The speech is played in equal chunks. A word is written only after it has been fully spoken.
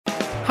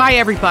Hi,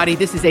 everybody.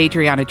 This is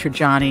Adriana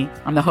Trajani.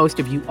 I'm the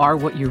host of You Are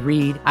What You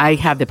Read. I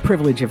have the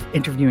privilege of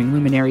interviewing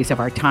luminaries of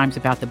our times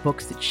about the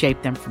books that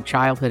shaped them from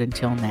childhood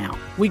until now.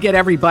 We get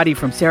everybody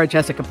from Sarah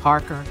Jessica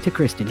Parker to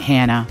Kristen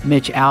Hanna,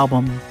 Mitch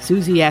Albom,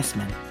 Susie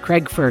Essman,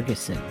 Craig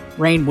Ferguson,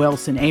 Rainn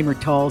Wilson, Amor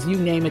Tolls, you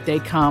name it, they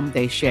come,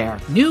 they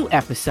share. New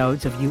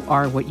episodes of You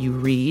Are What You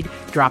Read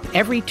drop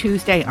every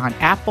Tuesday on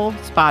Apple,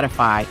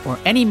 Spotify, or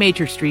any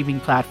major streaming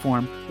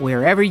platform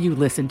wherever you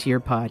listen to your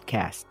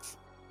podcasts.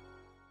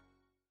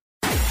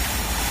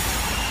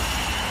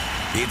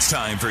 It's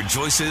time for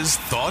Joyce's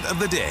Thought of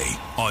the Day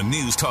on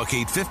News Talk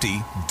 850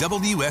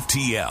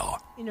 WFTL.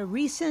 In a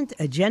recent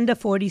Agenda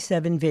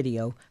 47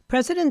 video,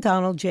 President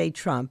Donald J.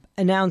 Trump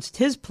announced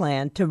his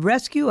plan to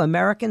rescue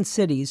American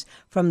cities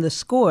from the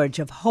scourge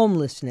of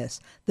homelessness,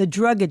 the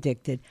drug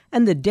addicted,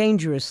 and the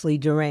dangerously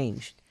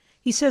deranged.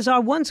 He says our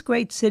once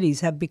great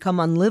cities have become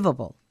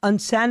unlivable,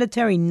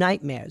 unsanitary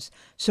nightmares,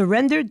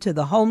 surrendered to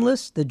the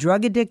homeless, the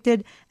drug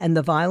addicted, and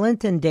the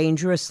violent and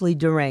dangerously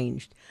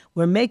deranged.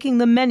 We're making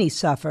the many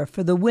suffer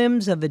for the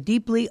whims of a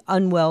deeply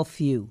unwell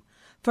few.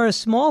 For a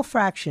small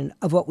fraction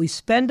of what we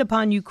spend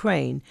upon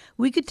Ukraine,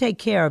 we could take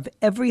care of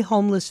every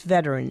homeless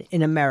veteran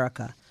in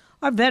America.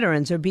 Our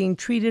veterans are being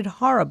treated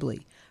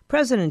horribly.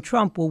 President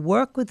Trump will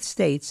work with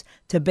states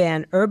to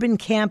ban urban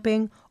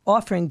camping,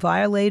 offering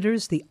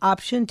violators the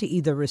option to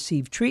either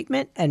receive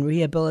treatment and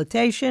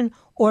rehabilitation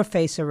or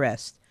face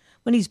arrest.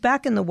 When he's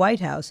back in the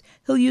White House,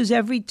 he'll use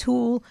every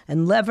tool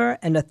and lever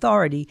and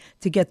authority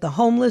to get the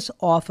homeless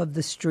off of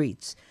the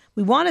streets.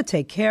 We want to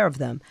take care of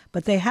them,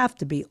 but they have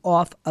to be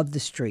off of the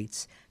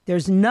streets.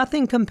 There's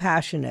nothing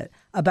compassionate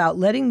about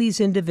letting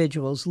these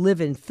individuals live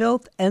in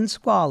filth and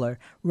squalor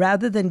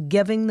rather than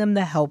giving them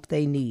the help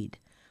they need.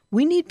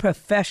 We need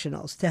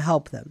professionals to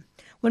help them.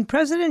 When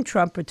President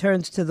Trump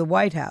returns to the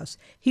White House,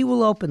 he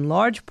will open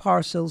large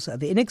parcels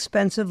of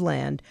inexpensive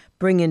land,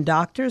 bring in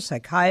doctors,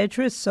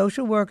 psychiatrists,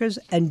 social workers,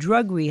 and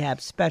drug rehab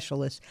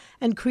specialists,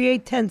 and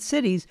create tent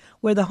cities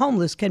where the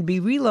homeless can be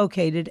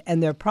relocated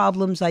and their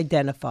problems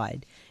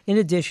identified. In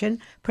addition,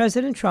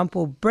 President Trump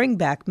will bring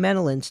back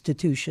mental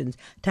institutions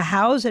to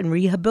house and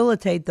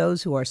rehabilitate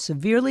those who are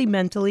severely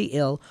mentally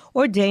ill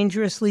or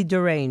dangerously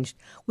deranged,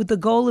 with the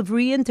goal of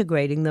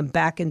reintegrating them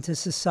back into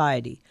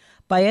society.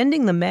 By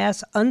ending the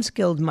mass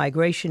unskilled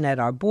migration at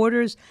our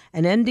borders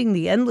and ending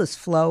the endless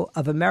flow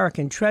of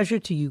American treasure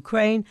to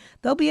Ukraine,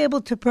 they'll be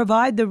able to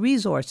provide the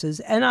resources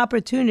and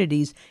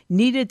opportunities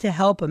needed to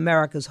help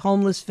America's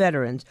homeless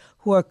veterans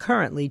who are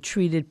currently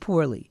treated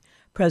poorly.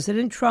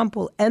 President Trump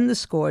will end the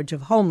scourge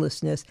of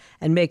homelessness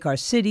and make our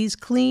cities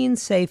clean,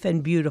 safe,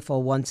 and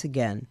beautiful once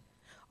again.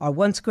 Our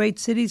once great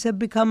cities have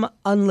become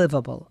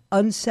unlivable,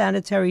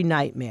 unsanitary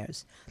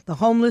nightmares. The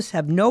homeless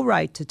have no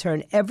right to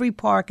turn every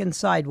park and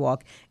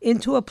sidewalk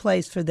into a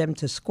place for them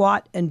to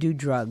squat and do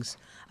drugs.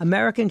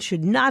 Americans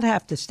should not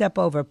have to step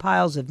over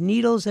piles of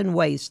needles and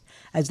waste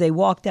as they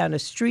walk down a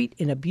street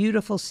in a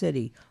beautiful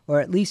city, or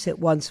at least it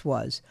once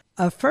was.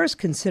 Our first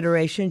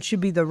consideration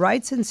should be the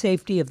rights and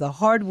safety of the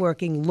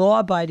hardworking,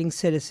 law-abiding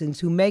citizens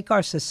who make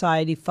our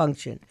society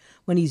function.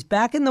 When he's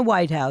back in the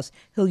White House,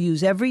 he'll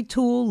use every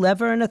tool,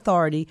 lever, and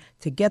authority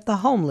to get the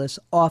homeless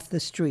off the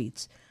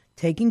streets.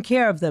 Taking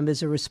care of them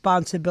is a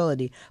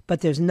responsibility,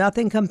 but there's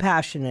nothing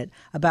compassionate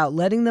about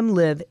letting them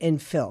live in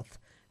filth.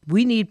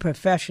 We need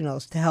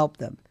professionals to help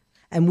them,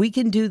 and we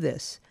can do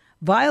this.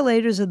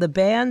 Violators of the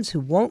bans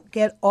who won't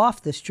get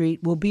off the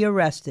street will be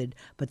arrested,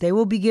 but they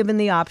will be given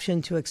the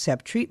option to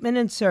accept treatment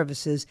and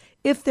services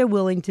if they're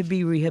willing to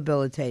be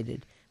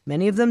rehabilitated.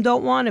 Many of them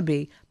don't want to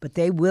be, but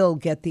they will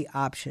get the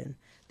option.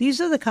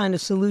 These are the kind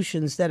of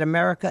solutions that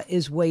America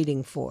is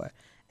waiting for.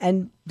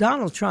 And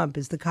Donald Trump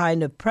is the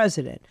kind of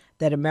president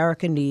that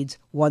America needs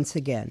once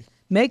again.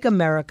 Make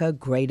America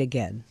great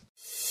again.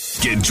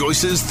 Get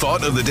Joyce's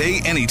Thought of the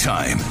Day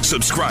anytime.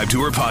 Subscribe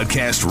to her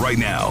podcast right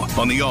now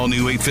on the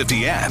all-new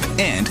 850 app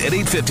and at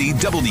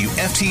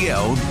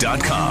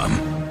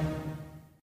 850WFTL.com.